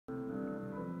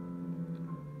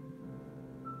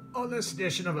On this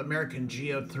edition of American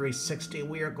Geode 360,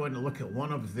 we are going to look at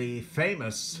one of the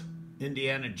famous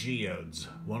Indiana geodes,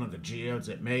 one of the geodes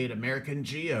that made American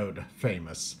Geode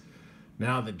famous.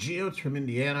 Now, the geodes from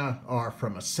Indiana are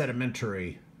from a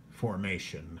sedimentary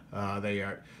formation. They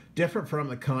are different from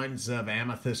the kinds of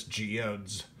amethyst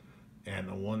geodes and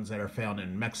the ones that are found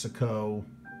in Mexico,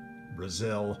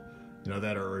 Brazil,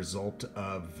 that are a result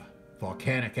of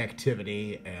volcanic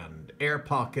activity and air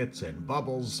pockets and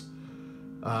bubbles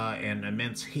and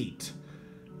immense heat.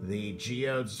 The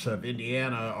geodes of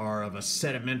Indiana are of a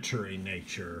sedimentary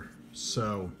nature,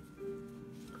 so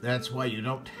that's why you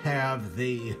don't have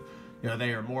the,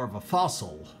 they are more of a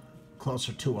fossil,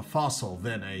 closer to a fossil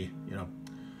than a,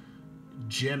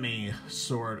 gemmy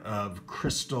sort of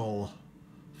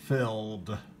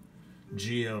crystal-filled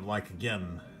geode, like,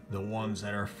 again, the ones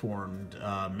that are formed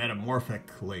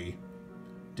metamorphically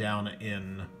down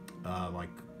in,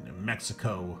 like,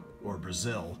 Mexico or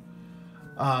Brazil.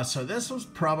 So this was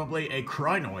probably a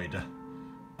crinoid.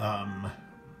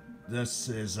 This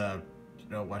is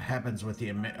what happens with the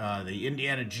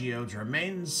Indiana geodes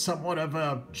remains somewhat of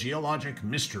a geologic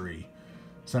mystery,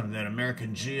 something that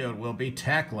American Geode will be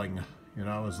tackling,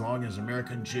 as long as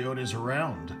American Geode is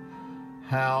around.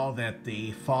 How that the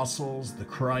fossils, the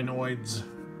crinoids,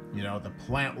 the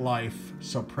plant life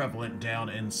so prevalent down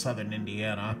in southern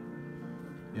Indiana,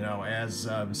 as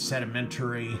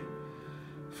sedimentary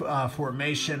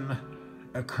formation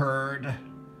occurred,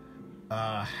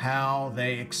 how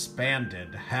they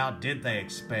expanded. How did they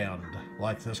expand,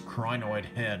 like this crinoid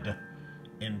head,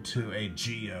 into a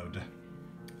geode?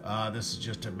 This is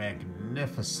just a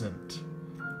magnificent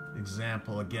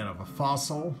example, again, of a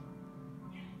fossil,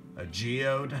 a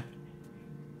geode,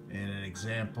 and an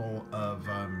example of,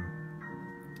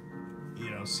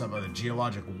 some of the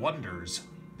geologic wonders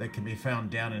that can be found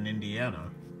down in Indiana.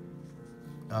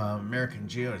 American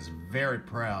Geode is very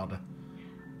proud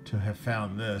to have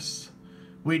found this.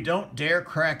 We don't dare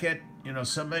crack it.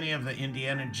 So many of the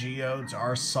Indiana geodes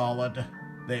are solid.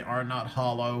 They are not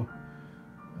hollow.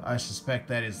 I suspect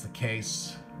that is the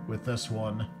case with this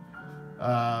one.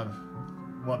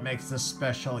 What makes this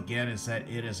special, again, is that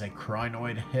it is a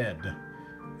crinoid head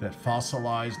that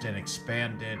fossilized and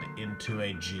expanded into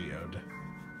a geode.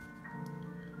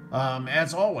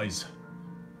 As always,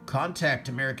 contact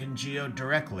American Geode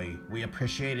directly. We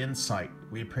appreciate insight.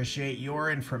 We appreciate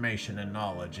your information and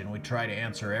knowledge, and we try to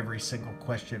answer every single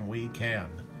question we can.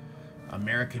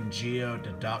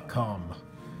 AmericanGeode.com.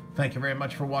 Thank you very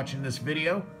much for watching this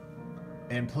video,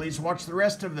 and please watch the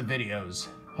rest of the videos.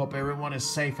 Hope everyone is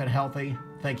safe and healthy.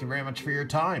 Thank you very much for your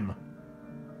time.